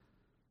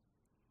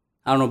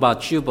I don't know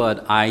about you,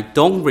 but I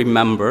don't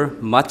remember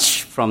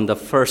much from the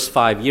first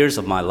 5 years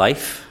of my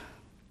life.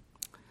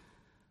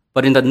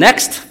 But in the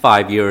next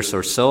 5 years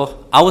or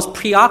so, I was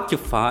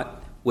preoccupied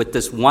with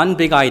this one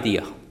big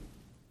idea.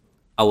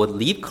 I would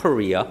leave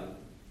Korea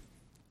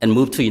and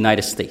move to the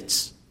United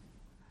States.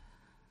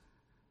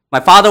 My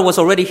father was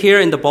already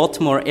here in the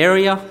Baltimore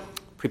area,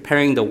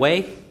 preparing the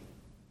way.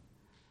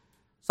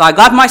 So I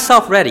got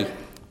myself ready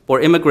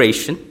for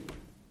immigration.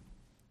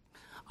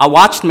 I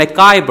watched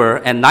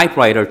MacGyver and Knight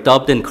Rider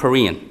dubbed in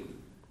Korean.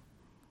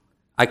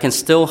 I can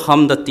still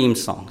hum the theme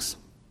songs.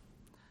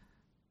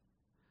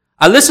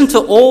 I listened to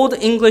old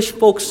English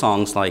folk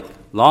songs like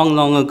Long,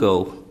 Long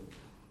Ago,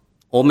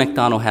 Old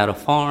MacDonald Had a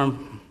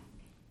Farm.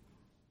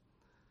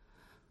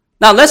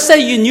 Now, let's say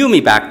you knew me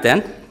back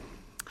then.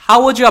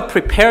 How would you have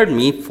prepared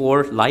me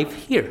for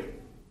life here?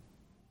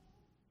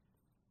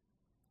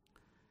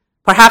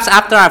 Perhaps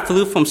after I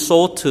flew from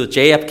Seoul to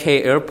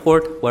JFK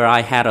Airport, where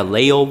I had a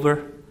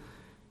layover,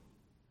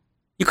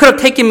 you could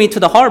have taken me to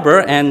the harbor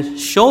and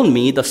shown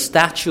me the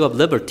Statue of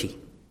Liberty.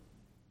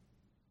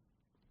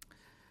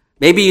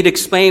 Maybe you'd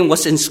explain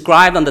what's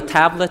inscribed on the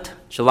tablet,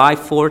 July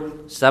 4th,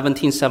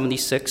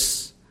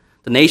 1776,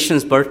 the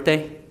nation's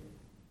birthday.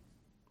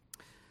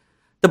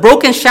 The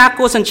broken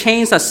shackles and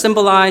chains that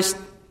symbolized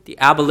the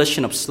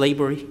abolition of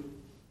slavery.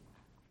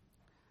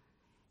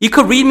 You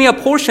could read me a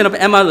portion of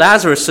Emma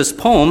Lazarus'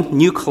 poem,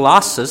 New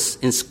Colossus,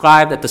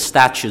 inscribed at the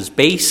statue's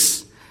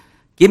base.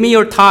 Give me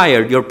your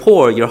tired, your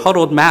poor, your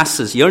huddled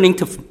masses yearning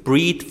to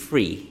breathe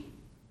free.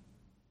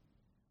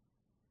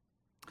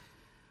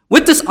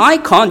 With this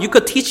icon, you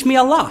could teach me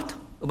a lot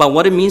about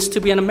what it means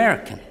to be an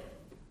American,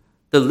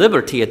 the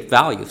liberty it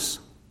values.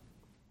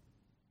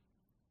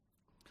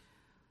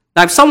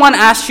 Now, if someone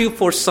asked you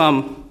for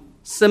some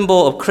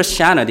symbol of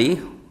Christianity,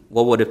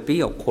 what would it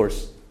be? Of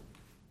course,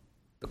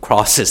 the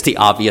cross is the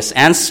obvious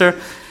answer,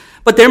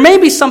 but there may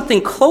be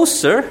something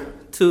closer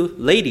to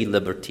Lady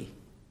Liberty.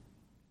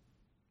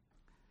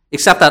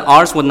 Except that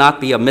ours would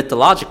not be a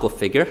mythological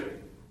figure,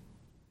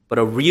 but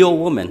a real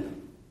woman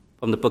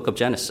from the book of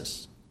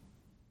Genesis.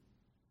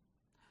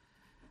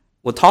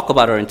 We'll talk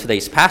about her in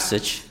today's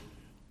passage.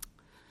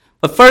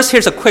 But first,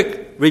 here's a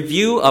quick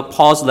review of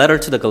Paul's letter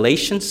to the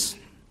Galatians.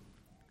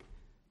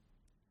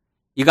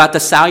 You got the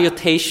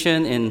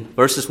salutation in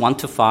verses 1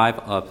 to 5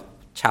 of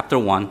chapter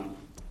 1,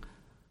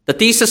 the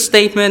thesis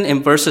statement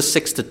in verses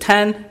 6 to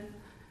 10,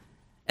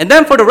 and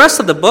then for the rest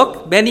of the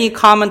book, many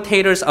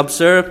commentators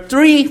observe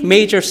three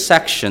major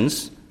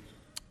sections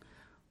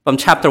from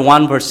chapter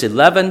 1, verse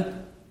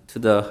 11 to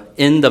the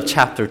end of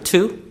chapter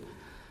 2.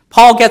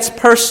 Paul gets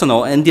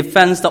personal and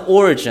defends the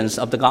origins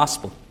of the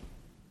gospel.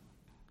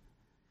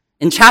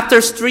 In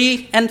chapters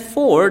 3 and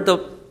 4,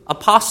 the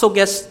apostle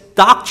gets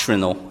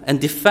doctrinal and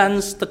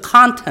defends the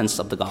contents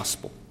of the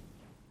gospel.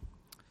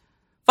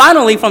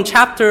 Finally, from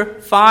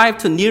chapter 5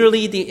 to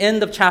nearly the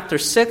end of chapter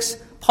 6,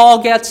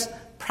 Paul gets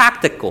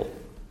practical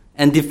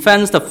and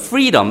defends the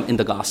freedom in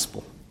the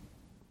gospel.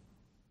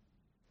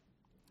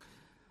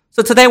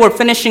 So today we're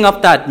finishing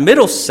up that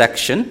middle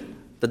section,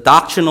 the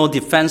doctrinal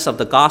defense of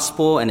the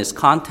gospel and its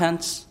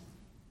contents.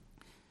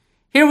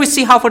 Here we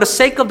see how, for the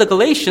sake of the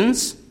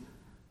Galatians,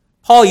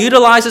 Paul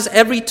utilizes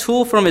every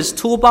tool from his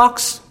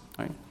toolbox.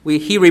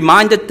 He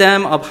reminded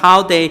them of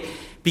how they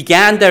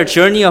began their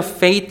journey of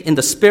faith in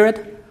the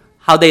Spirit,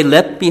 how they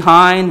left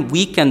behind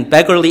weak and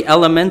beggarly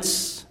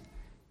elements.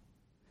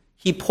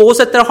 He pulls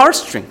at their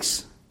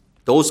heartstrings,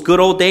 those good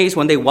old days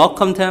when they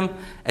welcomed him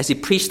as he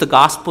preached the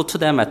gospel to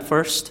them at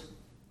first.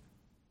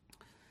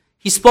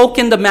 He spoke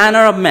in the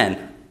manner of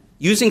men,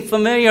 using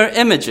familiar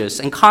images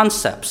and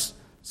concepts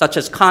such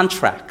as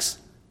contracts,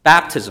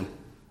 baptism,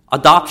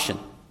 adoption,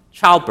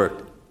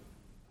 childbirth.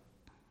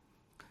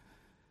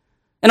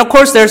 And of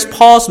course, there's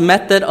Paul's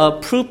method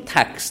of proof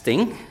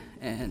texting,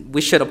 and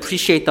we should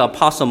appreciate the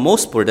apostle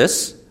most for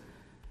this.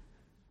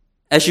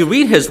 As you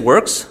read his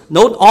works,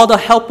 note all the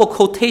helpful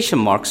quotation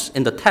marks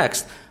in the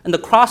text and the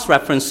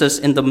cross-references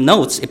in the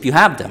notes if you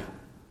have them.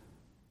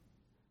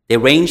 They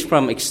range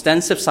from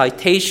extensive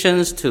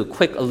citations to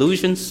quick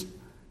allusions.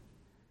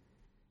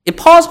 If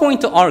Paul's going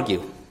to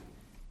argue,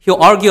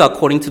 he'll argue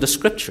according to the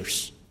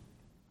scriptures.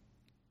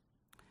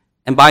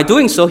 And by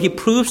doing so, he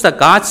proves that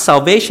God's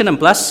salvation and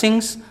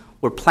blessings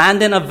were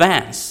planned in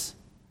advance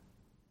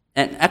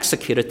and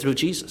executed through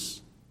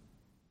Jesus.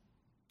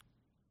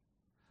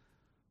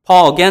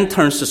 Paul again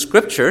turns to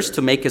scriptures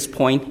to make his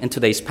point in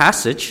today's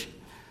passage,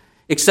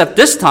 except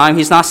this time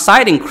he's not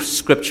citing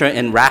scripture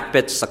in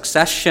rapid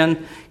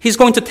succession. He's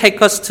going to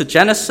take us to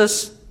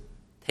Genesis,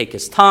 take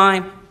his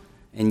time,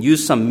 and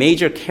use some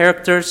major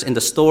characters in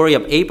the story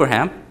of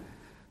Abraham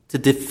to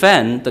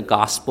defend the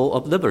gospel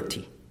of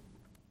liberty.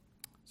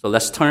 So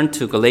let's turn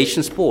to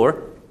Galatians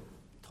 4,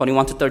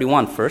 21 to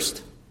 31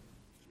 first.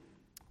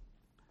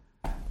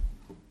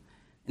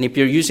 And if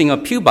you're using a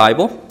pew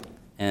Bible,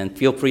 and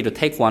feel free to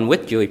take one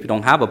with you if you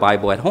don't have a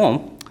Bible at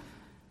home,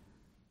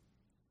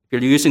 if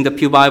you're using the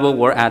pew Bible,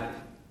 we're at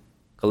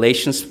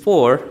Galatians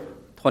 4,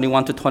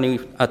 21 to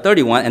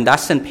 31, and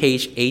that's on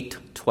page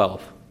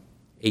 812.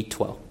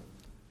 812.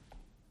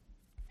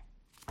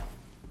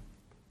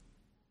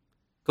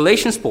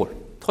 Galatians 4,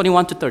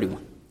 21 to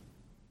 31.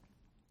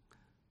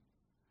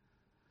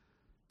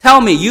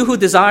 Tell me, you who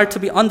desire to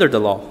be under the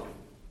law,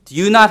 do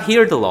you not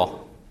hear the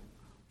law?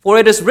 For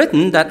it is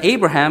written that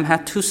Abraham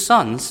had 2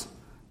 sons,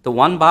 the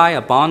one by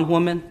a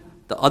bondwoman,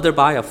 the other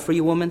by a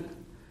free woman.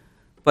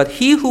 But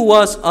he who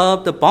was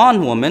of the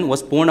bondwoman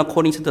was born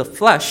according to the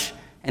flesh,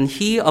 and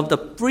he of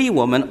the free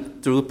woman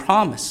through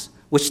promise,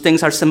 which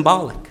things are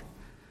symbolic.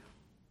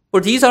 For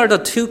these are the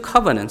 2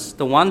 covenants,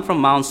 the one from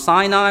Mount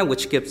Sinai,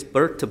 which gives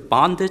birth to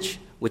bondage,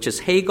 which is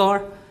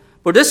Hagar.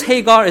 For this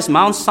Hagar is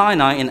Mount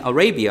Sinai in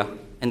Arabia,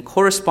 and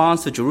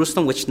corresponds to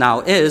Jerusalem, which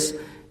now is,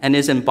 and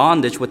is in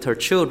bondage with her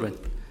children.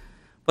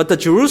 But the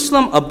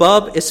Jerusalem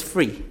above is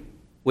free,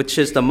 which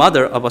is the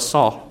mother of us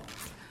all.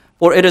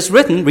 For it is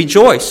written,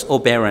 rejoice, O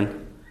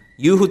barren,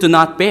 you who do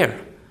not bear.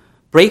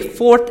 Break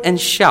forth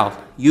and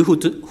shout, you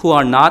who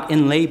are not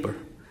in labor.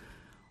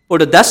 For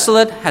the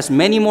desolate has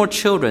many more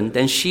children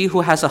than she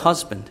who has a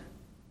husband.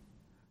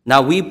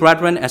 Now we,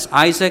 brethren, as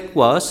Isaac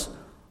was,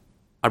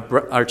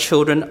 are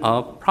children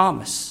of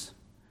promise.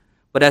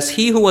 But as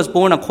he who was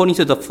born according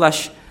to the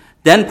flesh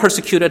then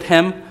persecuted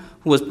him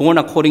who was born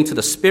according to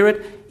the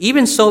Spirit,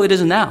 even so it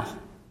is now.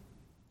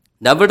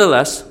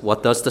 Nevertheless,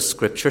 what does the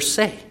Scripture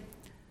say?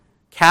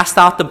 Cast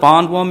out the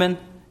bondwoman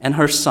and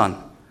her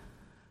son.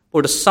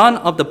 For the son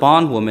of the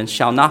bondwoman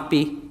shall not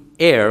be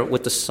heir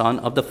with the son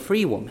of the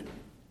free woman.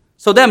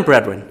 So then,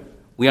 brethren,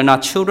 we are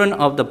not children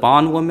of the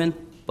bondwoman,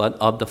 but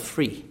of the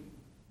free.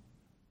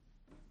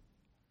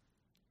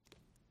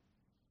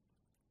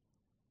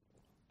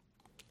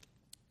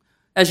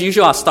 As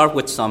usual, I'll start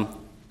with some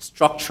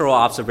structural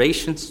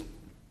observations.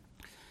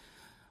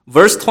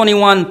 Verse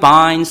 21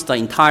 binds the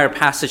entire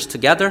passage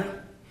together,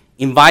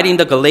 inviting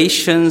the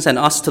Galatians and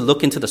us to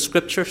look into the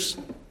Scriptures.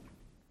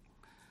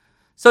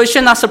 So it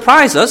should not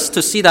surprise us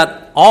to see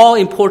that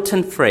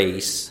all-important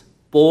phrase,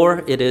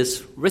 for it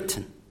is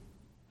written,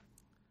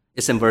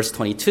 is in verse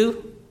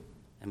 22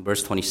 and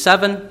verse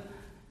 27,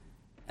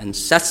 and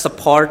sets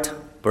apart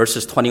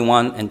verses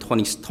 21 and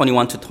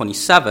 21 to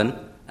 27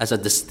 as a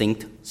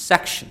distinct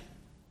section.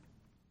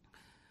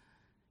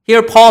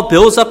 Here, Paul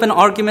builds up an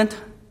argument.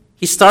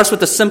 He starts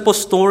with the simple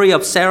story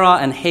of Sarah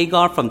and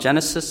Hagar from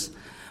Genesis.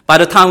 By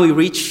the time we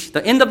reach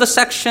the end of the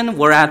section,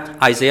 we're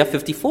at Isaiah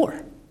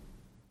 54.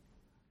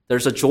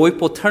 There's a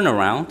joyful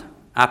turnaround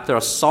after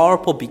a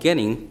sorrowful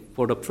beginning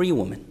for the free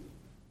woman.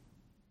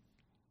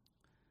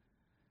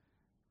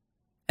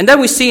 And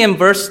then we see in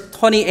verse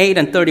 28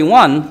 and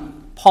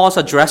 31, Paul's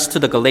address to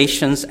the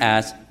Galatians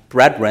as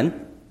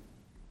brethren.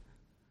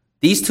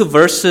 These 2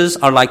 verses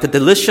are like the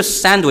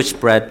delicious sandwich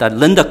bread that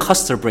Linda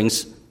Custer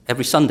brings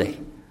every Sunday.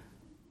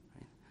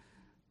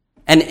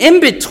 And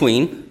in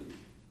between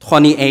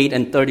 28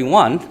 and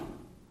 31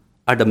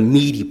 are the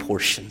meaty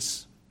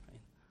portions,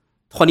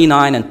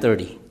 29 and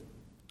 30.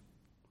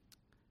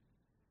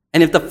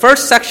 And if the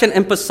first section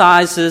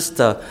emphasizes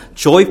the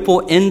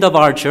joyful end of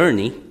our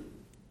journey,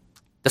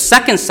 the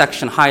second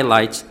section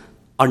highlights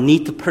our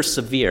need to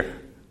persevere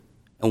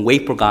and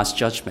wait for God's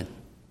judgment.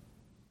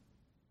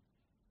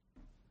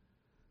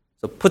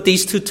 So put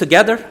these 2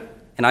 together,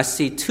 and I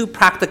see 2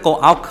 practical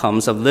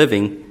outcomes of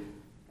living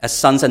as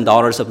sons and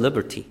daughters of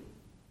liberty.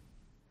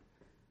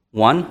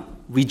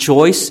 1,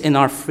 rejoice in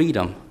our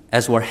freedom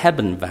as we're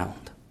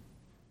heaven-bound.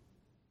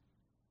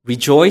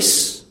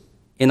 Rejoice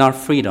in our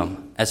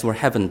freedom as we're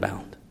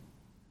heaven-bound.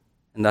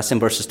 And that's in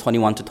verses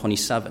 21 to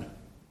 27.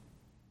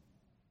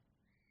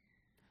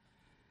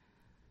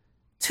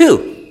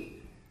 2,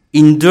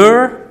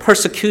 endure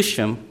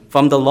persecution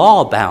from the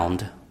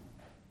law-bound.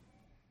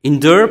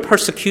 Endure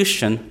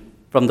persecution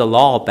from the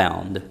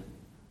law-bound.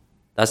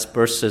 That's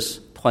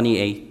verses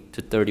 28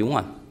 to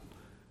 31.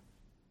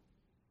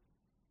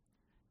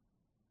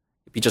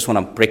 If you just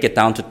want to break it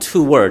down to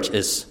 2 words,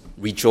 is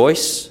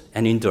rejoice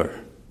and endure.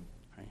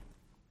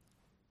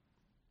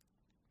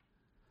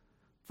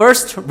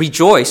 First,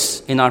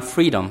 rejoice in our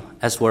freedom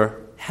as we're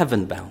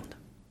heaven-bound.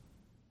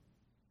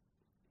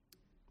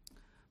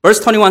 Verse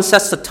 21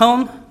 sets the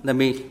tone. Let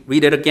me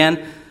read it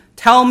again.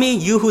 Tell me,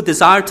 you who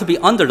desire to be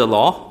under the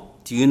law,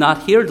 do you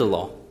not hear the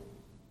law?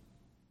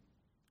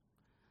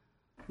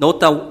 Note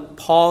that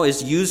Paul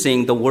is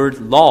using the word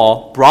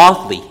law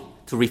broadly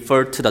to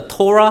refer to the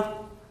Torah,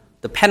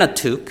 the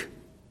Pentateuch,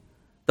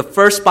 the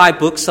first 5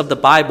 books of the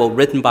Bible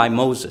written by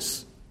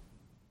Moses.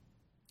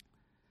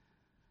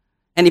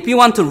 And if you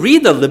want to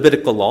read the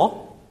Levitical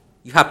law,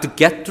 you have to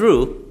get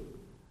through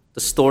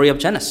the story of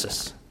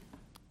Genesis.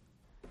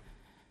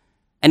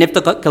 And if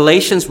the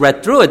Galatians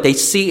read through it, they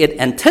see it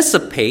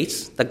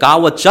anticipates that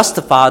God would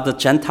justify the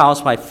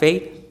Gentiles by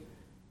faith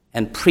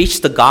and preach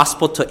the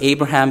gospel to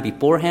Abraham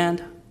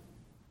beforehand.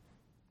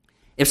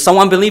 If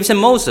someone believes in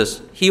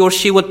Moses, he or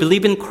she would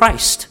believe in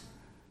Christ,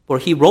 for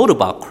he wrote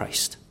about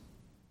Christ.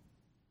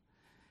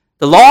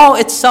 The law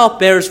itself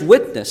bears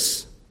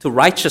witness to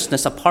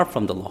righteousness apart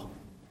from the law.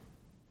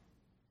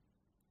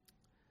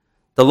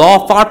 The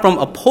law, far from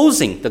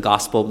opposing the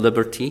gospel of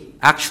liberty,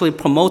 actually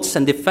promotes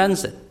and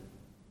defends it.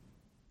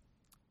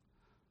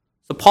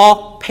 So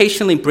Paul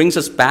patiently brings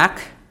us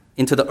back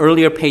into the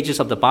earlier pages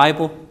of the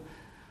Bible,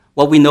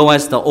 what we know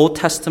as the Old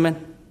Testament,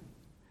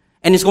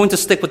 and he's going to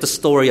stick with the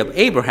story of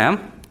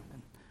Abraham.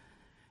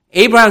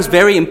 Abraham is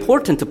very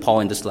important to Paul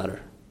in this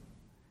letter.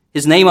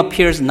 His name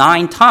appears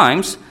 9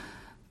 times,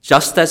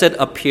 just as it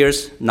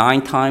appears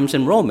 9 times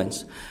in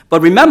Romans.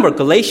 But remember,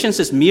 Galatians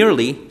is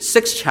merely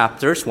 6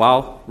 chapters,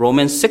 while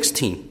Romans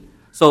 16.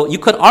 So you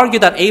could argue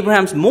that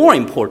Abraham's more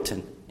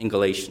important in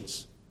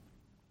Galatians.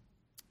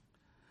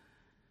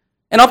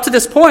 And up to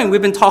this point,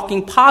 we've been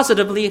talking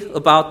positively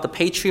about the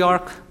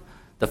patriarch,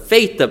 the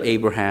faith of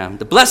Abraham,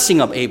 the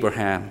blessing of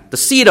Abraham, the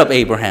seed of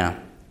Abraham.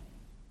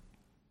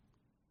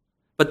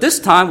 But this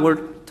time,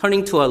 we're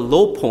turning to a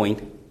low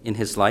point in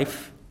his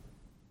life.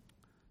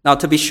 Now,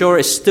 to be sure,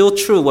 it's still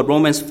true what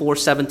Romans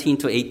 4:17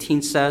 to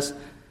 18 says.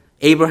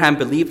 Abraham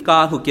believed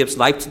God who gives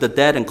life to the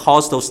dead and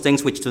calls those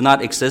things which do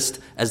not exist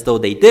as though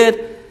they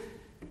did.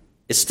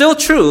 It's still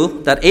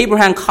true that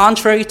Abraham,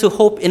 contrary to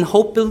hope, in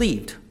hope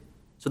believed,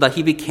 so that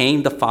he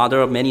became the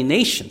father of many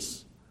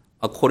nations,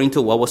 according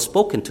to what was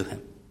spoken to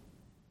him.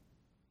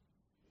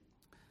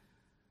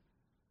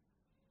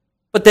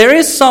 But there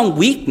is some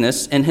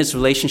weakness in his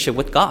relationship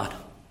with God.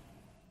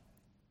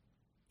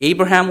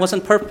 Abraham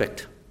wasn't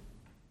perfect.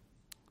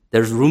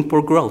 There's room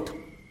for growth.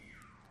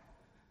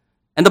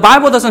 And the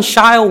Bible doesn't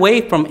shy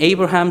away from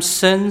Abraham's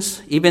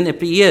sins, even if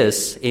he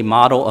is a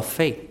model of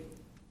faith.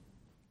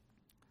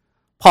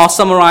 Paul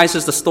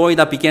summarizes the story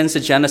that begins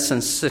in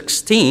Genesis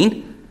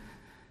 16.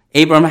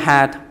 Abraham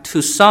had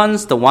 2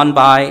 sons, the one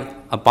by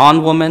a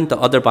bondwoman, the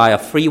other by a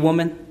free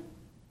woman.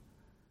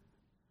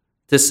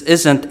 This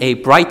isn't a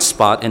bright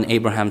spot in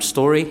Abraham's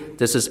story.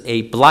 This is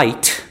a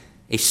blight,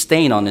 a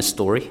stain on his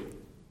story.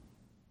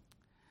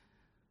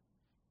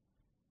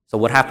 So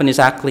what happened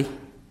exactly?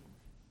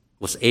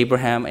 Was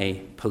Abraham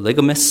a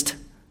polygamist?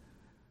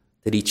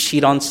 Did he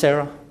cheat on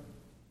Sarah?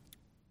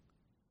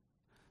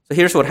 So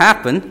here's what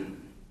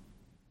happened.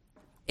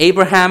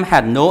 Abraham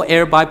had no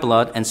heir by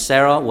blood, and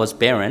Sarah was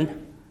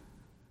barren.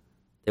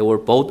 They were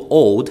both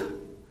old.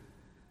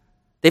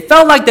 They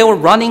felt like they were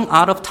running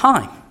out of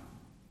time.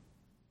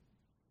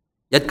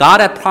 Yet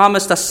God had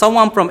promised that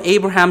someone from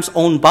Abraham's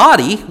own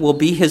body will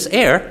be his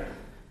heir,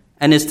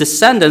 and his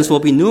descendants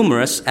will be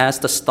numerous as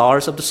the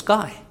stars of the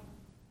sky.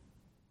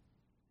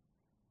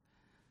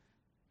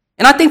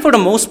 And I think for the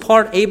most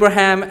part,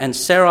 Abraham and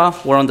Sarah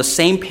were on the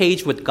same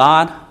page with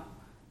God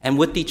and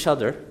with each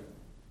other.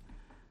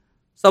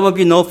 Some of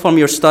you know from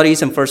your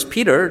studies in 1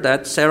 Peter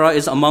that Sarah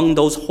is among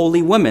those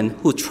holy women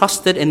who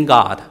trusted in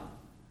God,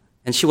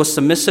 and she was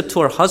submissive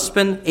to her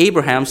husband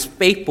Abraham's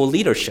faithful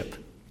leadership.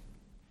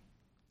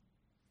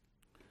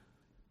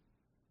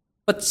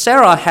 But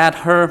Sarah had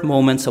her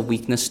moments of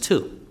weakness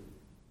too.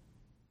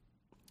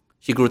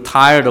 She grew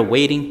tired of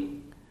waiting.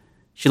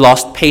 She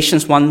lost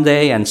patience one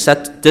day and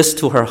said this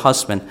to her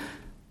husband,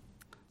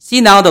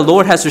 "See now the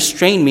Lord has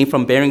restrained me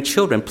from bearing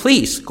children.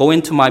 Please go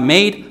into my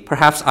maid.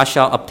 Perhaps I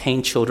shall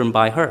obtain children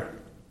by her."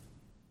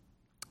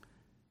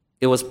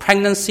 It was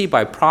pregnancy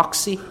by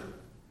proxy.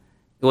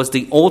 It was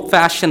the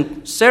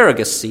old-fashioned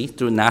surrogacy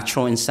through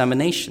natural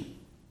insemination.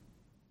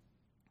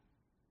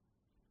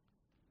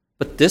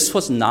 But this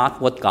was not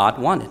what God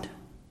wanted.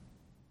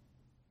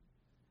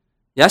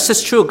 Yes,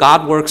 it's true,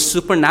 God works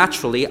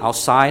supernaturally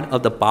outside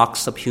of the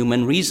box of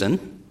human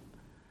reason,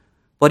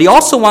 but he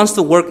also wants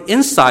to work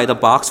inside the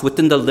box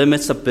within the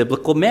limits of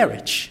biblical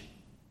marriage.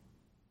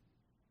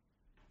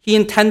 He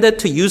intended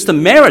to use the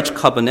marriage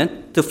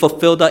covenant to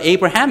fulfill the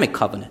Abrahamic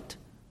covenant.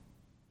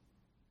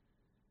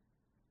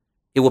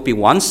 It would be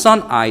one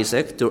son,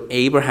 Isaac, through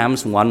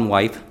Abraham's one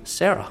wife,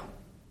 Sarah.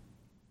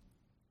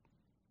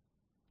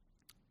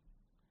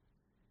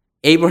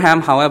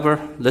 Abraham, however,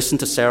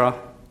 listened to Sarah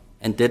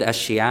and did as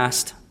she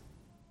asked.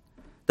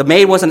 The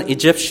maid was an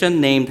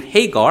Egyptian named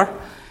Hagar,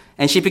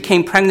 and she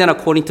became pregnant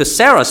according to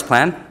Sarah's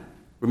plan,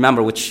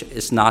 remember, which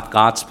is not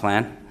God's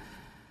plan.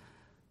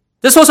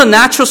 This was a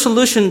natural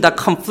solution that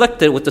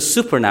conflicted with the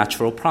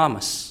supernatural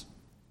promise.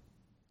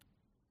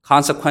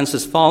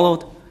 Consequences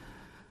followed.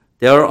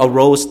 There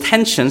arose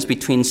tensions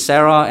between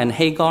Sarah and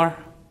Hagar.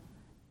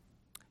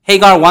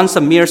 Hagar, once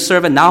a mere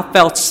servant, now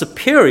felt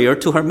superior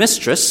to her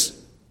mistress.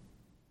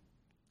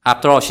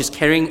 After all, she's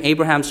carrying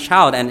Abraham's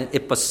child, and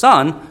if a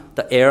son,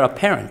 the heir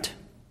apparent.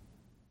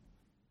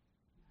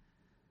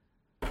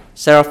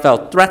 Sarah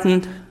felt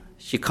threatened.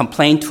 She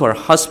complained to her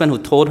husband, who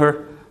told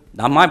her,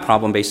 "Not my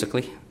problem,"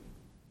 basically.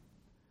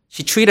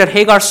 She treated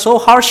Hagar so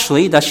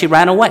harshly that she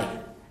ran away.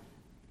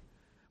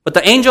 But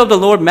the angel of the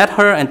Lord met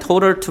her and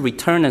told her to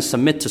return and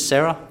submit to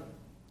Sarah.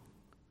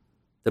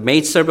 The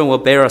maidservant will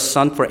bear a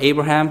son for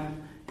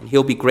Abraham, and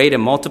he'll be great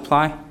and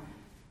multiply.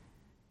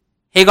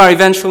 Hagar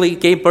eventually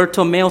gave birth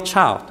to a male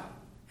child,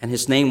 and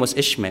his name was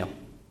Ishmael.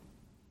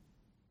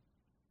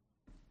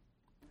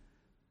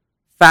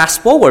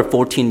 Fast forward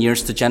 14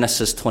 years to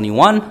Genesis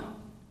 21.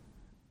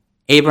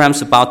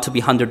 Abraham's about to be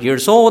 100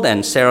 years old,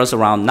 and Sarah's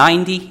around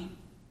 90.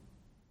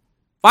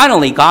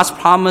 Finally, God's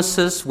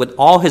promises, with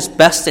all his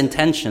best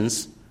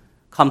intentions,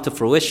 come to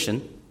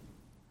fruition.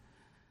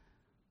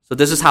 So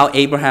this is how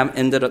Abraham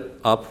ended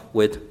up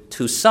with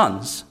 2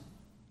 sons,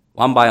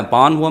 one by a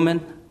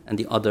bondwoman and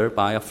the other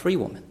by a free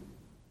woman.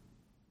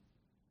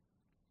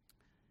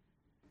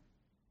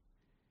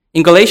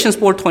 In Galatians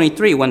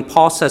 4:23, when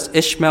Paul says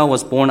Ishmael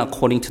was born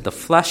according to the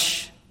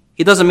flesh,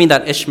 he doesn't mean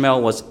that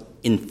Ishmael was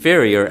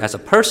inferior as a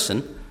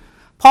person.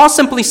 Paul's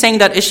simply saying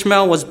that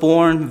Ishmael was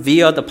born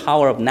via the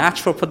power of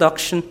natural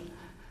production.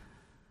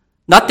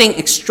 Nothing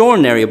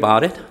extraordinary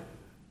about it.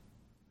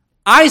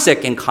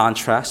 Isaac, in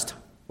contrast,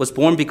 was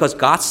born because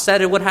God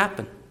said it would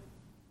happen,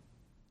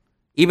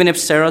 even if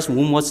Sarah's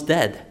womb was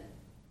dead.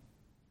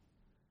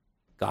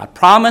 God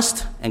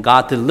promised, and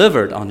God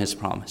delivered on his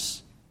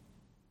promise.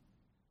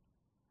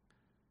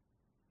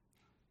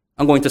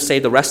 I'm going to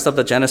save the rest of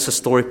the Genesis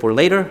story for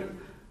later.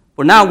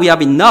 For now, we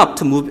have enough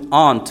to move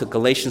on to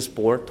Galatians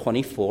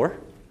 4:24.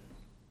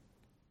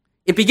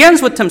 It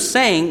begins with him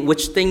saying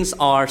which things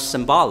are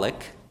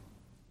symbolic.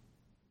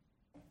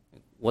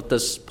 What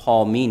does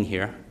Paul mean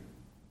here?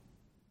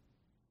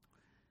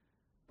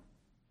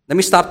 Let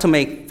me stop to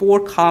make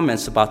 4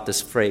 comments about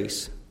this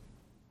phrase,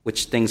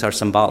 which things are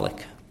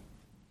symbolic.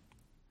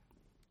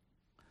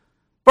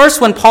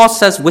 First, when Paul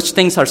says which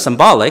things are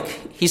symbolic,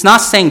 he's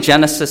not saying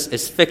Genesis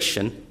is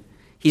fiction.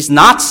 He's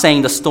not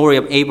saying the story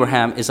of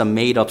Abraham is a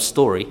made-up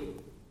story.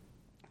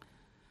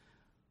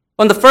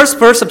 From the first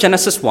verse of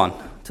Genesis 1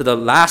 to the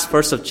last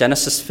verse of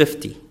Genesis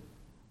 50,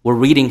 we're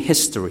reading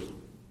history.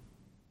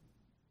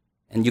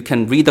 And you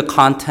can read the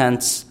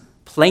contents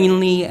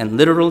plainly and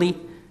literally.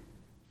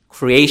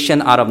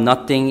 Creation out of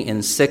nothing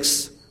in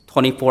 6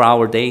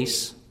 24-hour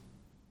days.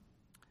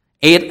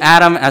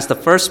 Adam as the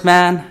first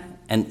man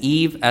and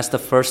Eve as the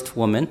first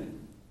woman.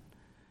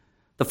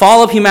 The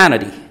fall of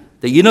humanity,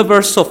 the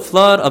universal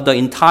flood of the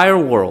entire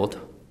world,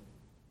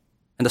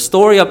 and the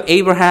story of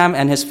Abraham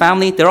and his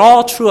family, they're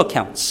all true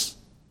accounts.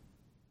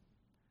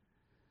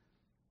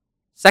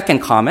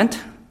 Second comment,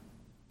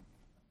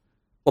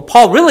 what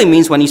Paul really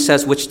means when he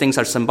says which things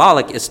are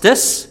symbolic is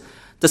this: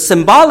 the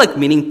symbolic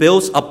meaning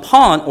builds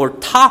upon or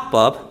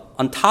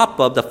on top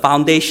of the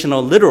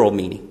foundational literal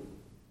meaning.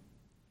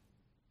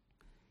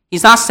 He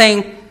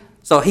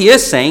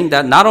is saying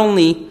that not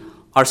only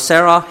are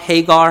Sarah,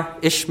 Hagar,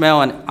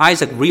 Ishmael, and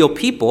Isaac real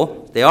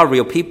people, they are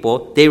real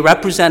people, they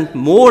represent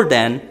more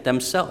than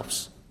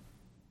themselves.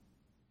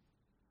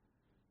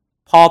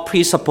 Paul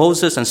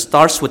presupposes and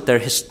starts with their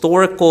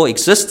historical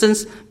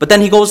existence, but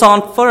then he goes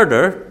on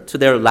further to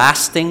their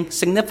lasting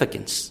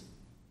significance.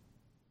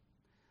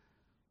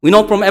 We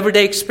know from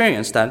everyday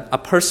experience that a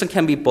person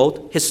can be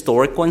both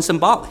historical and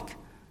symbolic.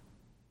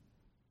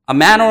 A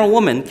man or a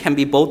woman can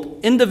be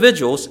both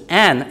individuals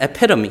and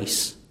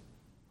epitomes.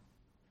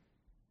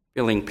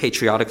 Feeling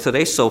patriotic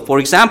today. So, for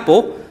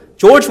example,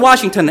 George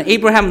Washington and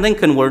Abraham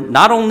Lincoln were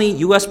not only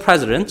U.S.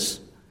 presidents,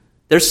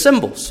 they're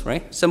symbols,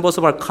 right? Symbols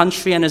of our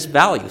country and its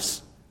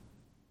values.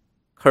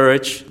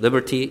 Courage,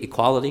 liberty,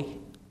 equality.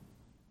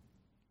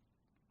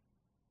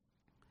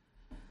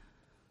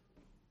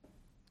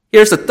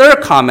 Here's the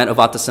third comment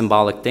about the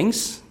symbolic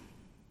things.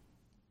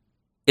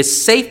 It's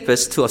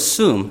safest to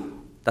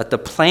assume that the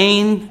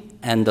plain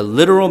and the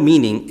literal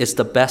meaning is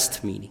the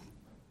best meaning.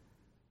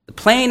 The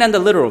plain and the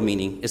literal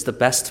meaning is the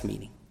best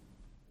meaning.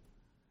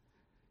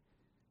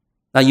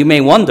 Now you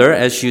may wonder,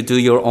 as you do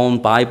your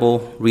own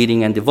Bible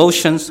reading and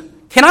devotions,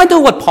 can I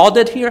do what Paul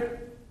did here?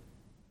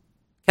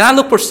 Can I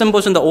look for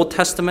symbols in the Old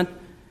Testament?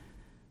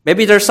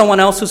 Maybe there's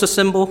someone else who's a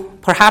symbol.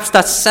 Perhaps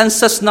that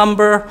census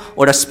number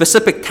or the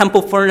specific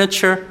temple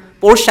furniture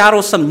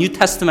foreshadows some New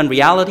Testament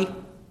reality.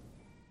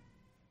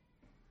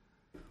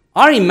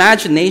 Our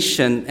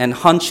imagination and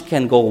hunch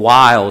can go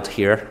wild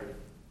here.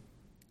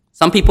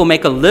 Some people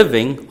make a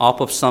living off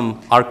of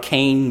some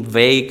arcane,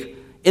 vague,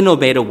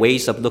 innovative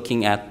ways of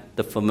looking at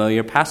the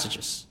familiar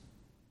passages.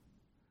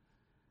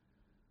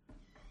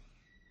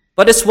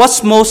 But it's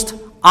what's most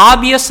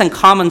obvious and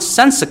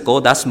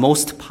commonsensical that's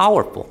most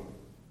powerful.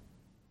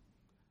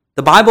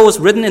 The Bible was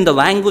written in the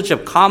language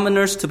of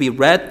commoners to be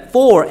read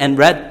for and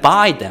read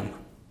by them.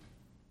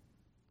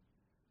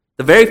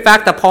 The very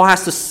fact that Paul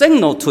has to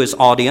signal to his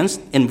audience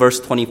in verse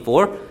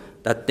 24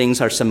 that things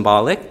are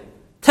symbolic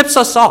tips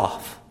us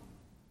off.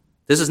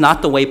 This is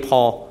not the way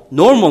Paul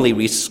normally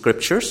reads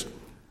scriptures.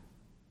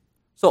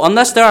 So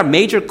unless there are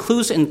major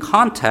clues in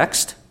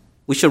context,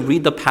 we should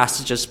read the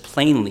passages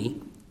plainly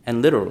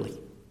and literally.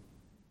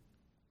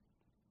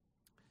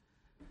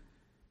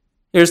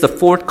 Here's the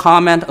fourth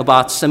comment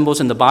about symbols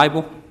in the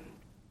Bible.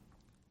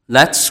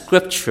 Let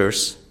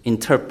scriptures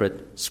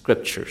interpret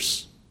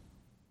scriptures.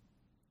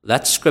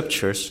 Let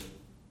scriptures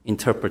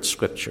interpret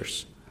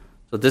scriptures.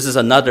 So this is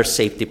another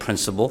safety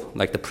principle,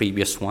 like the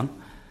previous one.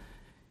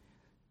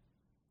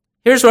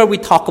 Here's where we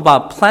talk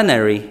about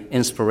plenary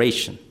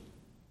inspiration.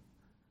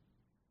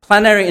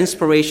 Plenary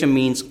inspiration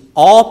means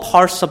all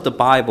parts of the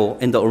Bible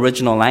in the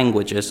original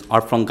languages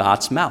are from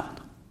God's mouth.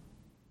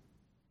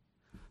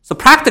 So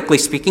practically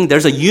speaking,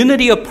 there's a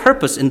unity of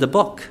purpose in the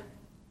book.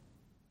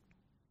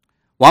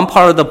 One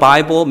part of the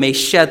Bible may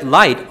shed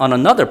light on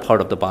another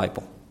part of the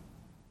Bible.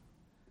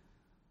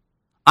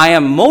 I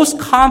am most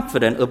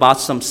confident about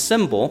some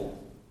symbol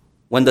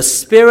when the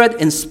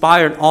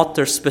Spirit-inspired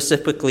author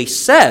specifically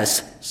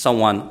says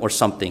someone or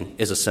something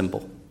is a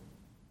symbol.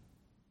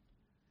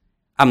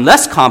 I'm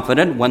less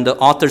confident when the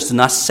authors do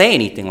not say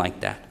anything like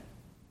that.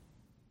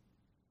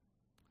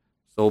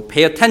 So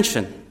pay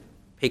attention.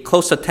 Pay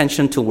close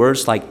attention to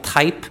words like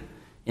type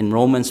in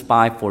Romans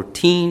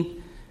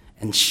 5:14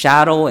 and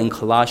shadow in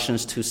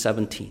Colossians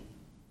 2:17.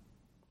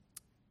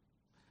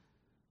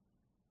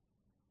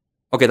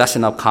 Okay, that's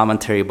enough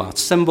commentary about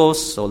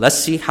symbols. So let's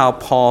see how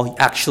Paul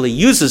actually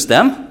uses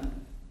them.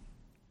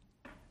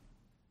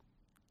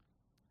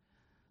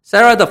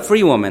 Sarah the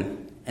free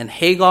woman and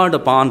Hagar the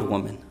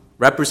bondwoman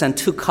represent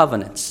two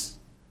covenants,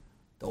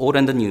 the old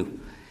and the new.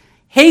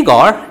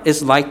 Hagar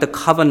is like the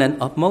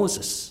covenant of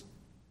Moses.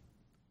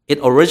 It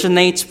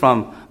originates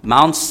from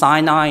Mount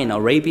Sinai in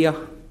Arabia.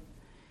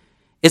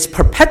 It's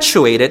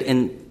perpetuated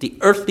in the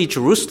earthly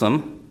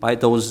Jerusalem by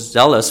those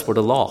zealous for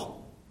the law.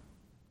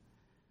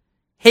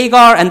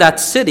 Hagar and that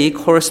city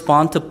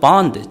correspond to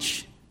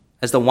bondage,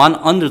 as the one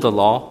under the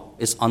law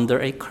is under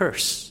a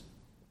curse.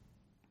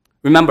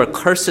 Remember,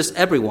 curses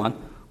everyone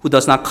who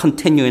does not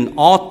continue in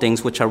all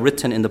things which are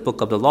written in the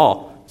book of the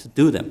law to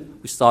do them.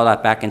 We saw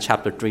that back in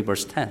chapter 3,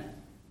 verse 10.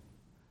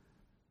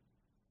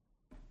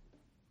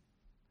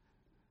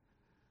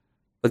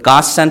 But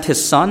God sent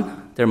his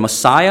son, their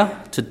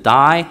Messiah, to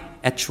die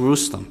at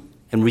Jerusalem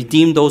and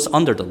redeem those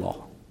under the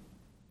law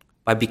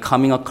by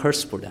becoming a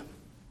curse for them.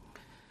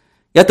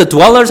 Yet the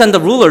dwellers and the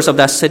rulers of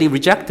that city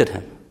rejected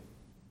him.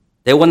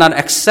 They will not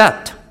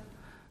accept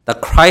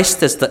that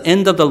Christ is the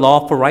end of the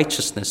law for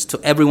righteousness to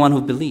everyone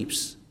who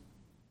believes.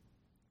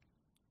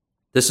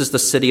 This is the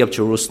city of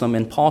Jerusalem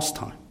in Paul's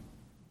time.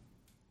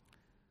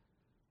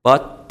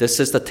 But this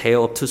is the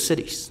tale of two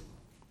cities.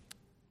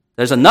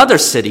 There's another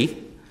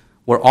city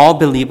where all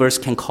believers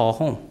can call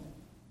home.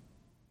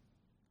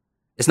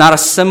 It's not a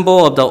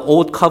symbol of the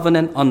old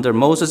covenant under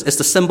Moses. It's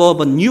the symbol of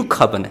a new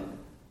covenant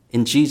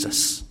in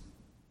Jesus.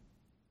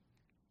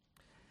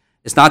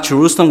 It's not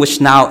Jerusalem, which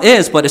now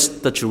is, but it's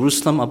the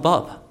Jerusalem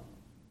above.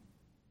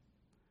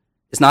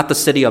 It's not the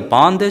city of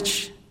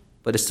bondage,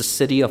 but it's the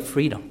city of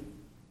freedom.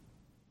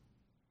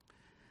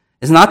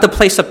 It's not the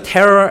place of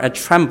terror and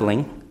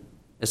trembling.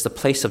 It's the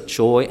place of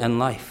joy and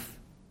life.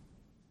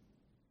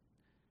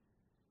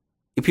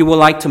 If you would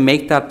like to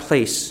make that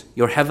place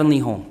your heavenly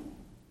home,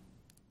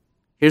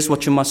 here's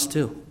what you must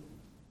do.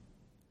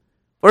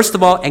 First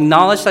of all,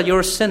 acknowledge that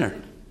you're a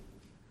sinner.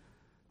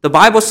 The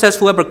Bible says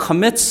whoever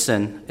commits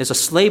sin is a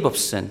slave of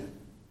sin,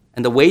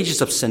 and the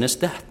wages of sin is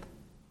death.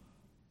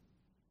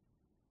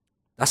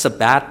 That's a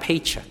bad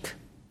paycheck.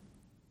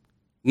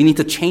 You need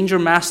to change your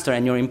master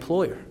and your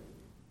employer.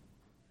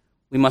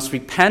 We must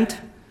repent,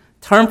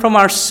 turn from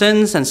our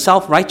sins and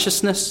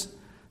self-righteousness,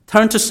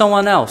 turn to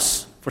someone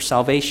else for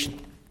salvation.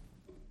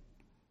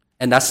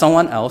 And that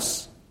someone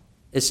else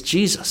is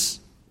Jesus.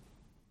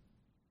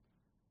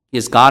 He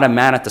is God and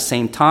man at the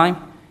same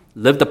time,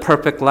 lived a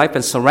perfect life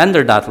and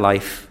surrendered that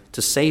life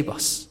to save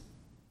us.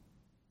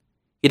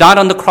 He died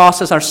on the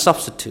cross as our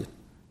substitute,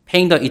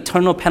 paying the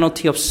eternal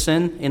penalty of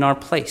sin in our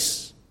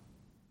place.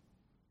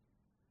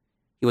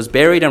 He was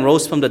buried and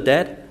rose from the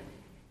dead.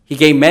 He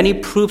gave many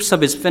proofs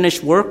of his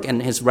finished work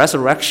and his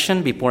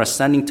resurrection before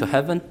ascending to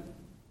heaven.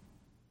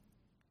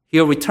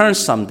 He'll return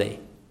someday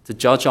to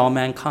judge all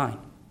mankind.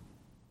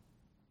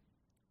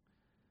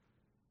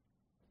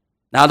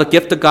 Now the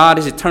gift of God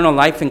is eternal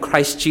life in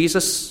Christ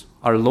Jesus,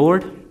 our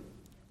Lord.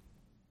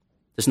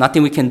 There's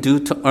nothing we can do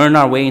to earn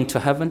our way into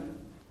heaven.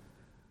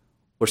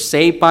 We're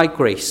saved by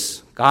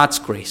grace, God's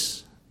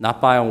grace, not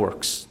by our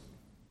works.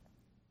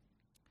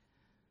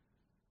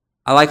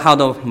 I like how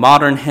the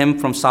modern hymn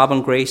from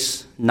Sovereign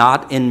Grace,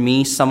 Not in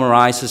Me,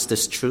 summarizes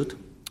this truth.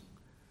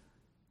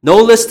 No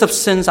list of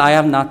sins I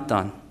have not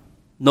done.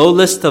 No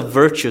list of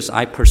virtues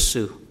I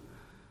pursue.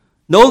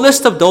 No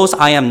list of those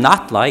I am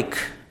not like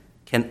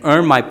can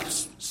earn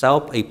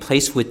myself a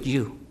place with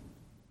you.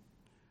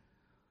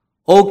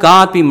 O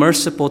God, be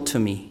merciful to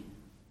me.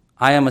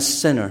 I am a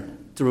sinner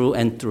through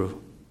and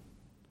through.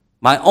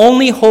 My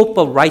only hope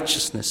of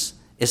righteousness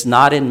is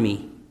not in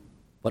me,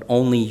 but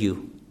only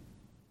you.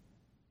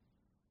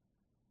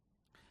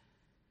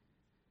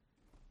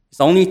 It's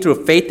only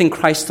through faith in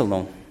Christ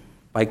alone,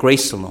 by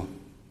grace alone,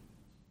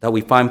 that we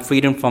find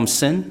freedom from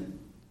sin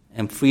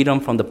and freedom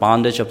from the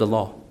bondage of the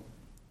law.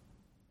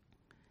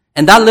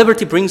 And that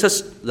liberty brings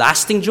us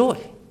lasting joy.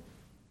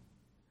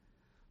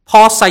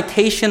 Paul's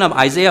citation of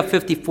Isaiah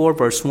 54,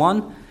 verse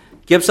 1,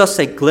 gives us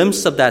a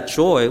glimpse of that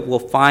joy we'll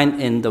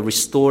find in the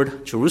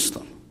restored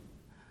Jerusalem.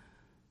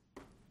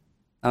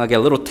 Now, I'll get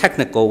a little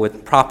technical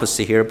with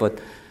prophecy here,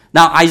 but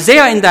now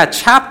Isaiah in that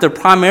chapter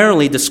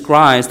primarily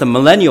describes the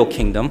millennial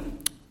kingdom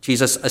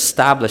Jesus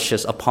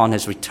establishes upon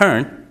his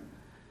return.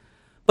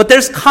 But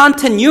there's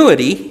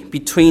continuity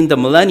between the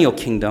millennial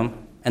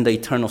kingdom and the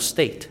eternal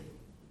state.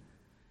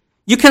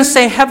 You can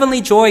say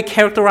heavenly joy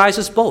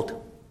characterizes both.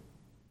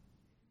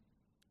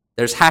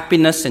 There's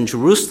happiness in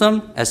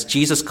Jerusalem as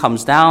Jesus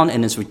comes down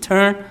in his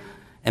return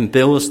and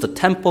builds the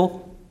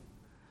temple.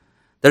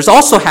 There's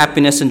also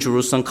happiness in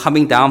Jerusalem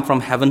coming down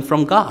from heaven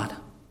from God,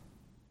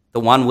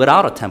 the one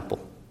without a temple.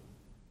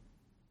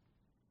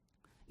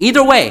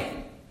 Either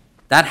way,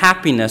 that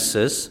happiness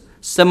is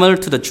similar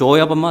to the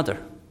joy of a mother.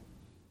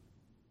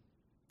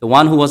 The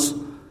one who was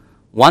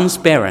once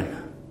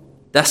barren,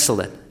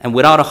 desolate, and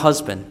without a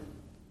husband,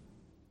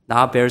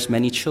 now bears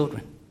many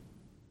children.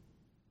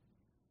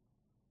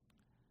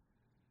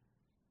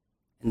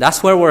 And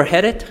that's where we're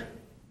headed.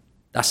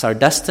 That's our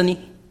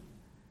destiny.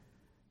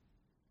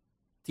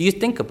 Do you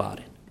think about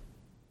it?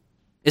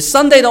 Is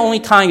Sunday the only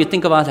time you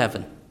think about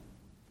heaven?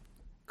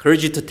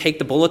 Encourage you to take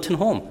the bulletin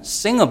home.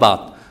 Sing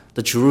about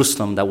the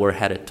Jerusalem that we're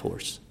headed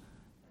towards.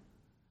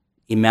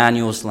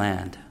 Emmanuel's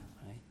land.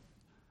 Right?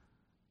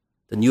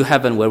 The new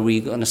heaven where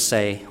we're going to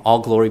say, all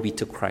glory be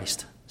to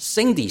Christ.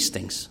 Sing these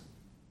things.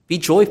 Be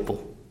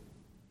joyful.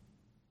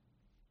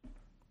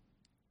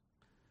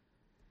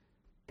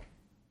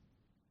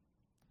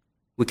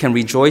 We can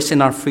rejoice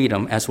in our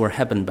freedom as we're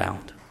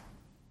heaven-bound.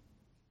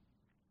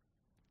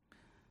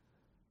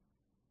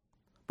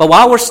 But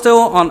while we're still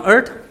on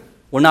earth,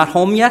 we're not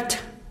home yet,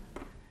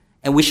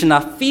 and we should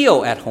not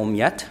feel at home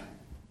yet.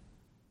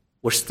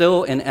 We're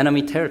still in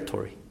enemy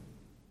territory.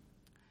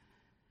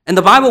 And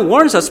the Bible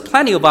warns us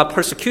plenty about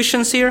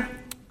persecutions here.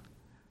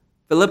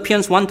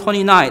 Philippians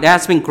 1:29, it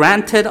has been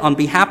granted on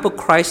behalf of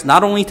Christ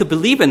not only to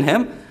believe in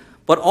him,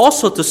 but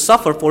also to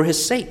suffer for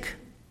his sake.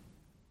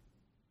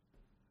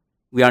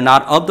 We are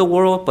not of the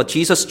world, but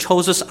Jesus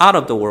chose us out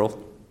of the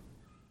world.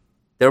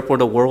 Therefore,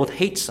 the world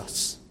hates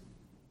us.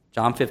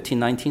 John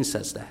 15:19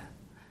 says that.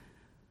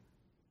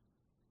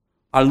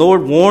 Our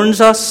Lord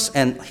warns us,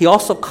 and he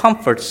also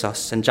comforts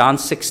us in John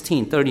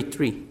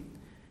 16:33.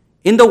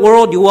 In the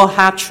world you will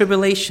have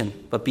tribulation,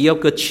 but be of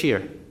good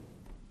cheer.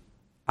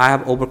 I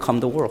have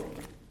overcome the world.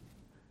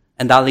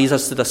 And that leads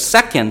us to the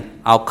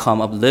second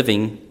outcome of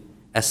living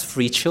as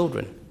free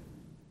children.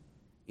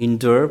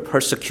 Endure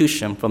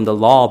persecution from the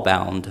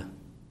law-bound.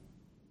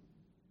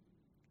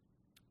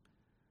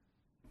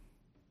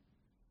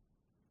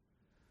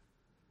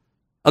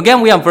 Again,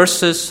 we have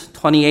verses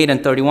 28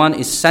 and 31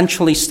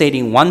 essentially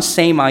stating one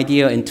same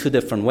idea in two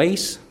different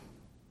ways.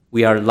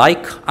 We are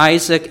like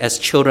Isaac as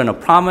children of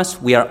promise.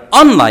 We are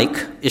unlike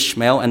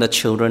Ishmael and the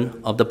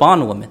children of the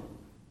bondwoman.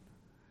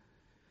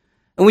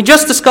 And we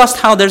just discussed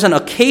how there's an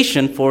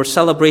occasion for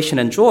celebration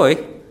and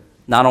joy,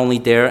 not only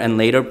there and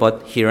later,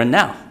 but here and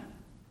now.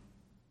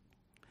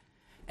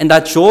 And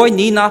that joy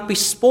need not be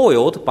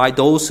spoiled by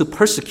those who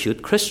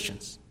persecute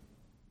Christians.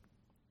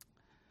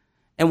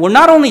 And we're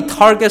not only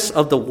targets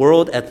of the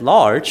world at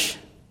large.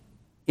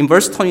 In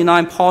verse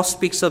 29, Paul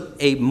speaks of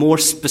a more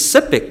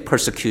specific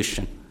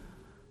persecution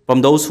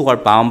from those who are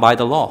bound by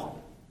the law.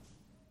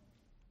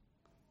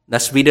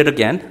 Let's read it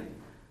again.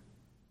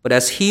 But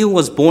as he who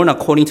was born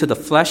according to the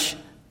flesh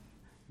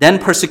then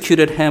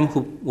persecuted him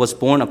who was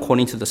born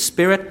according to the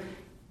Spirit,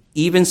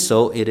 even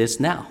so it is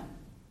now.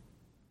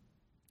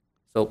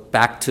 So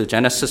back to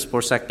Genesis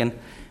for a second.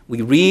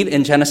 We read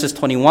in Genesis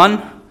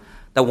 21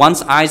 that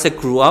once Isaac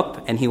grew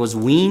up and he was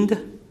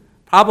weaned,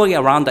 probably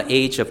around the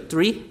age of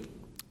 3,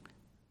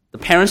 the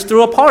parents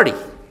threw a party.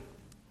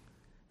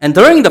 And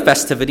during the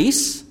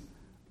festivities,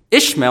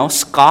 Ishmael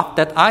scoffed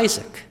at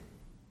Isaac.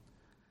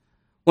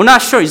 We're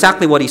not sure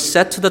exactly what he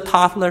said to the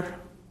toddler.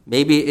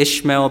 Maybe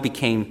Ishmael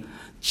became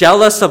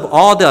jealous of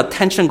all the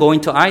attention going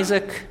to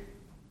Isaac.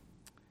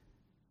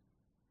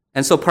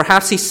 And so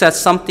perhaps he said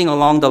something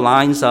along the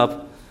lines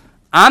of,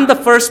 I'm the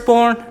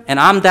firstborn and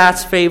I'm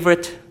Dad's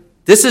favorite.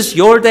 This is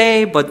your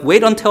day, but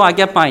wait until I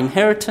get my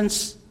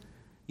inheritance.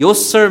 You'll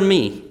serve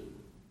me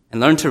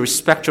and learn to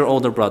respect your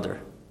older brother.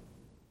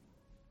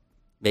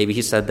 Maybe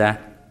he said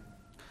that.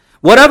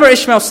 Whatever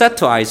Ishmael said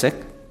to Isaac,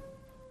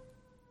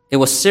 it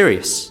was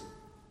serious.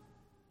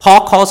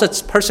 Paul calls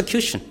it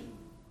persecution.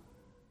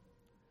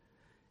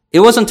 It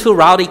wasn't two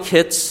rowdy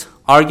kids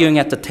arguing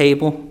at the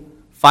table,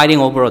 fighting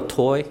over a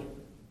toy.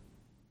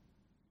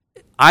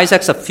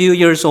 Isaac's a few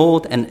years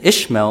old and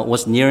Ishmael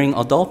was nearing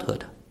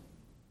adulthood.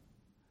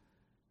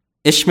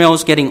 Ishmael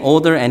is getting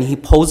older and he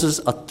poses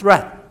a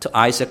threat to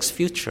Isaac's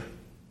future.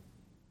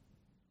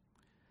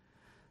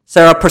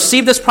 Sarah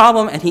perceived this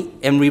problem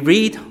and we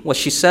read what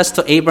she says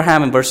to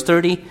Abraham in verse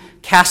 30,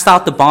 cast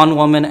out the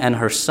bondwoman and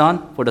her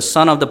son, for the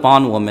son of the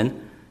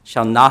bondwoman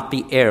shall not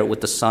be heir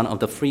with the son of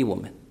the free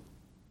woman.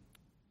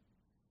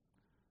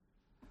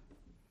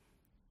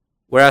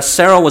 Whereas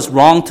Sarah was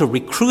wrong to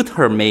recruit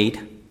her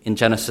maid in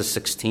Genesis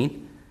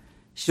 16,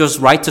 she was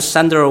right to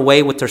send her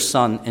away with her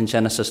son in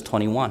Genesis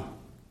 21.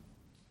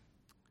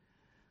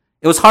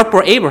 It was hard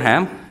for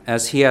Abraham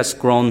as he has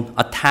grown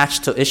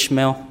attached to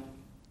Ishmael.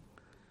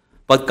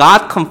 But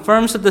God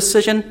confirms the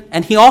decision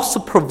and he also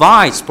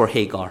provides for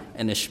Hagar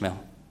and Ishmael.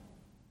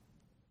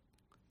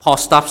 Paul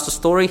stops the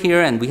story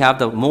here and we have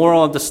the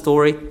moral of the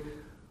story.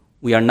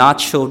 We are not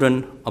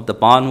children of the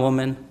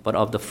bondwoman, but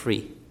of the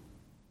free.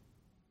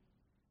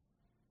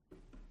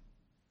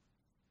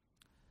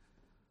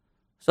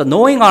 So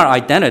knowing our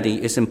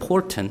identity is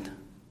important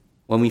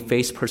when we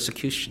face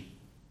persecution.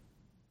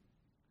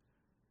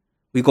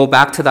 We go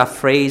back to that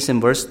phrase in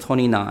verse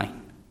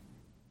 29.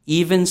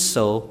 Even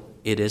so,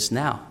 it is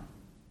now.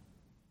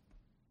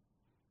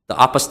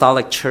 The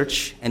apostolic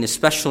church, and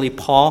especially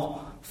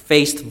Paul,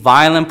 faced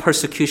violent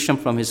persecution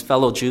from his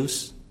fellow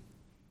Jews.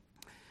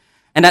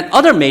 And at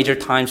other major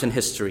times in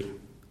history,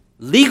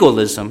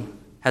 legalism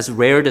has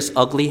reared its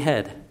ugly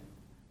head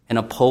and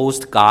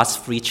opposed God's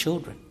free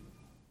children.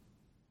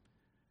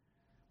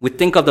 We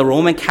think of the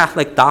Roman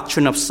Catholic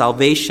doctrine of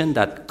salvation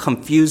that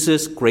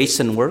confuses grace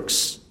and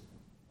works.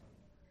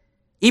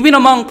 Even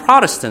among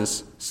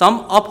Protestants,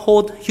 some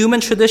uphold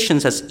human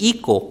traditions as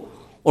equal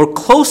or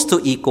close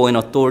to equal in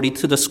authority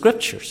to the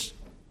Scriptures.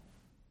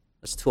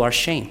 That's to our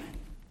shame.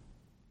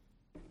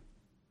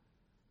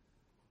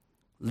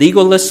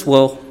 Legalists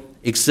will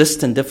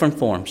exist in different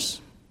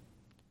forms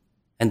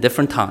and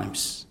different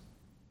times,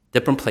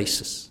 different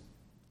places.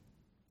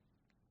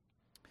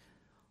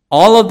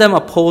 All of them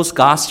oppose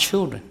God's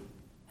children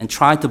and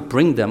try to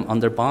bring them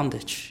under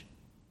bondage.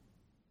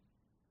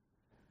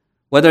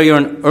 Whether you're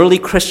an early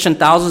Christian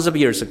thousands of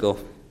years ago,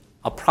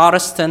 a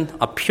Protestant,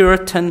 a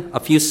Puritan a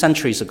few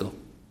centuries ago,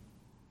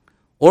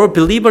 or a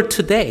believer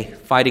today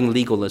fighting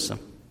legalism,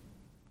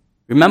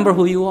 remember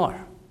who you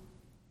are.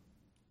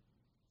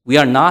 We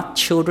are not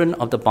children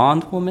of the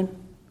bondwoman,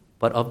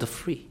 but of the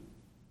free.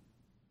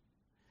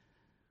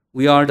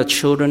 We are the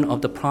children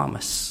of the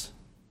promise.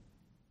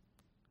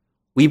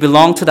 We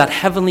belong to that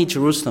heavenly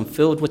Jerusalem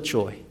filled with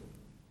joy.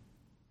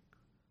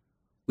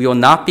 We will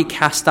not be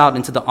cast out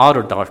into the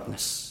outer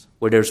darkness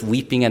where there's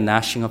weeping and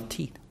gnashing of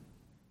teeth.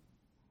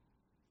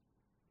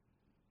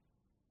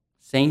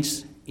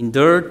 Saints,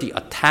 endure the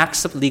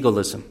attacks of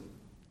legalism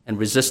and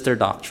resist their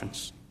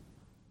doctrines.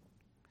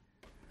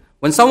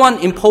 When someone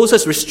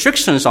imposes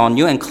restrictions on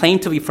you and claim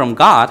to be from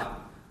God,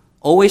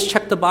 always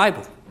check the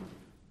Bible.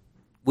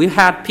 We've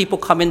had people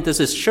come into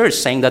this church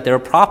saying that they're a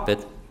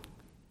prophet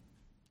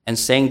and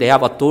saying they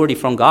have authority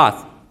from God.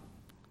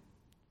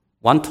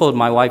 One told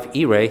my wife,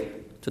 Ire,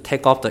 to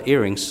take off the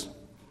earrings.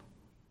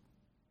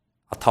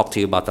 I'll talk to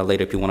you about that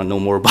later if you want to know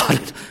more about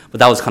it, but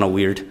that was kind of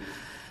weird.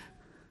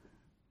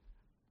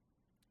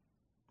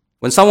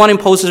 When someone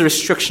imposes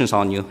restrictions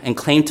on you and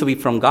claim to be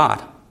from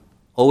God,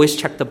 always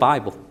check the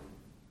Bible.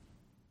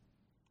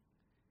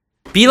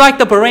 Be like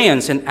the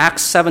Bereans in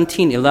Acts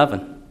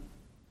 17:11.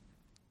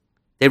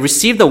 They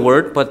received the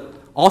word, but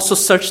also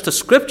searched the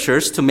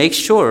scriptures to make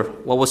sure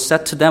what was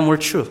said to them were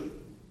true.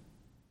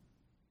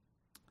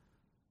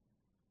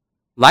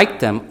 Like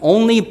them,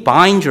 only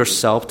bind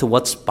yourself to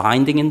what's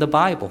binding in the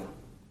Bible.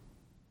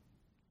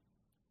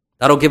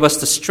 That'll give us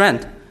the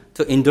strength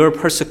to endure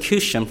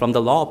persecution from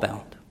the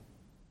law-bound.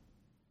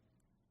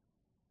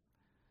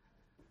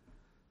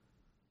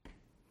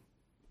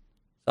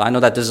 So I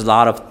know that there's a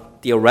lot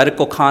of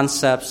theoretical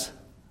concepts,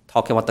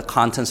 talking about the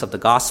contents of the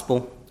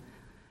gospel.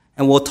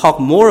 And we'll talk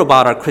more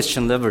about our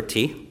Christian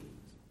liberty,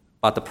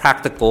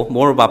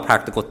 more about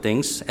practical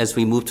things as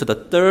we move to the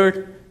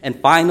third and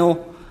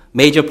final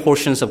major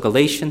portions of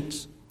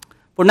Galatians.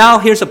 For now,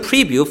 here's a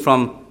preview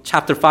from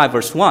chapter 5,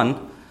 verse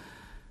 1.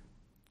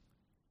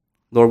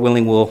 Lord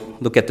willing, we'll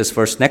look at this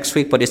verse next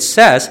week, but it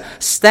says,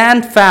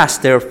 "Stand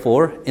fast,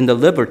 therefore, in the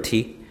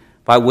liberty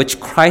by which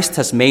Christ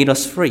has made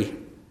us free,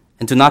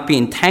 and do not be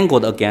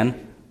entangled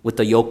again with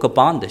the yoke of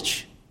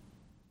bondage."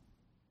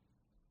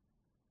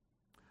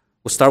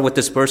 We'll start with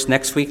this verse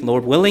next week,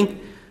 Lord willing.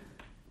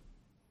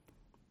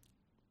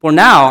 For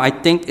now, I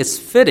think it's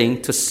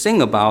fitting to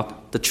sing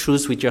about the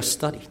truths we just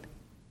studied.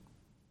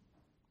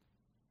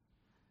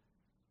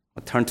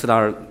 We'll turn to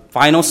our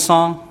final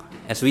song.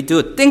 As we do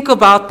it, think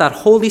about that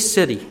holy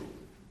city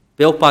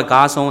built by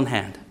God's own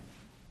hand.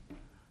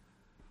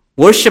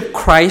 Worship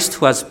Christ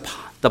who has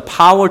the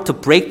power to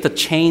break the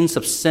chains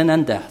of sin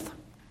and death.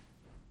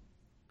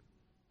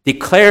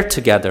 Declare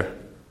together,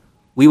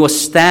 we will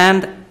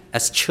stand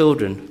as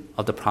children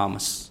of the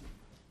promise.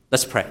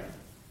 Let's pray.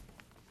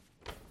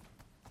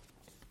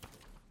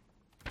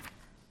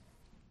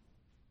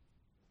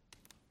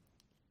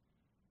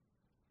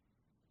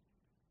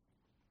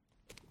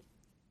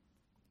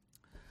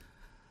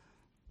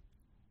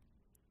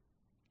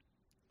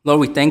 Lord,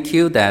 we thank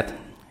you that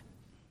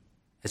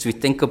as we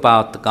think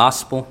about the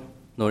gospel,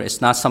 Lord,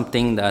 it's not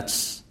something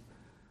that's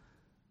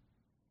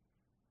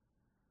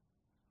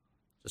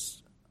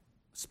just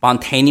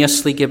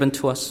spontaneously given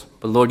to us,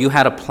 but Lord, you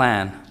had a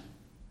plan.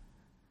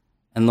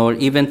 And Lord,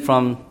 even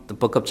from the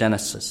book of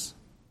Genesis,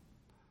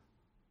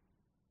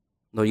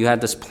 Lord, you had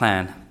this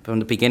plan from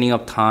the beginning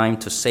of time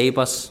to save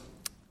us.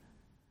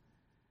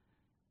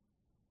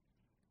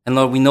 And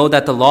Lord, we know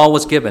that the law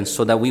was given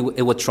so that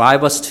it would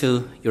drive us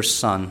to your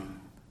Son,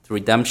 to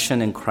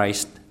redemption in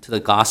Christ, to the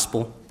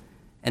gospel.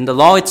 And the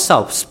law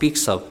itself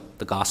speaks of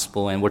the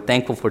gospel, and we're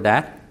thankful for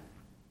that.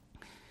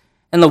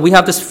 And Lord, we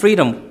have this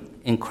freedom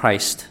in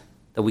Christ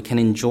that we can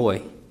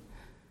enjoy.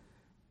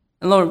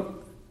 And Lord,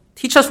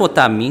 teach us what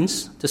that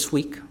means this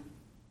week.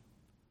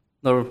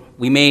 Lord,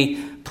 we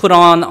may put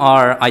on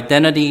our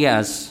identity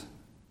as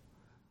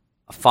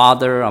a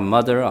father, a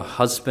mother, a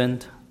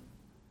husband,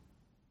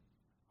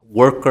 a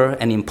worker,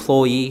 an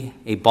employee,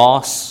 a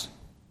boss.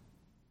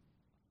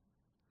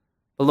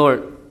 But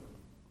Lord,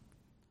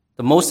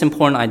 the most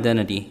important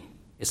identity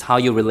is how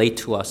you relate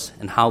to us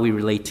and how we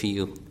relate to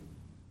you.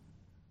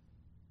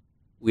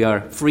 We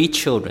are free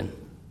children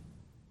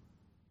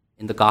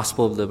in the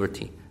gospel of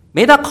liberty.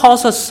 May that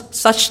cause us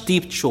such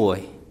deep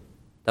joy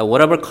that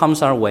whatever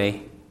comes our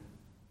way,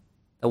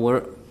 that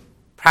we're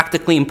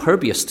practically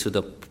impervious to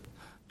the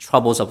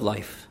troubles of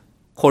life.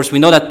 Of course, we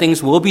know that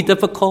things will be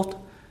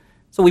difficult,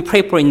 so we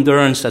pray for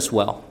endurance as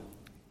well.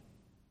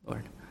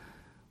 Lord,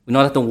 we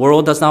know that the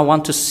world does not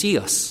want to see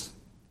us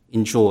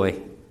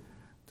enjoy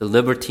the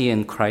liberty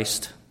in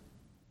Christ.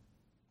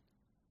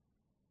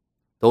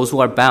 Those who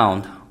are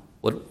bound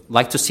would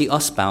like to see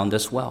us bound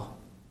as well,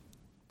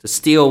 to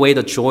steal away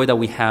the joy that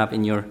we have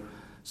in your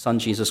Son,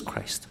 Jesus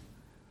Christ.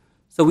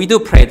 So we do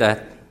pray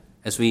that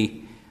as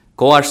we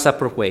go our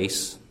separate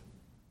ways,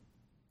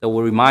 that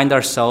we'll remind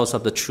ourselves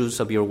of the truths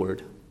of your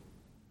word,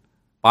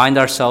 bind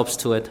ourselves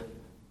to it,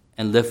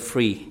 and live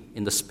free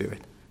in the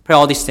Spirit. Pray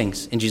all these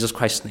things in Jesus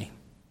Christ's name.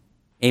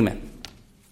 Amen.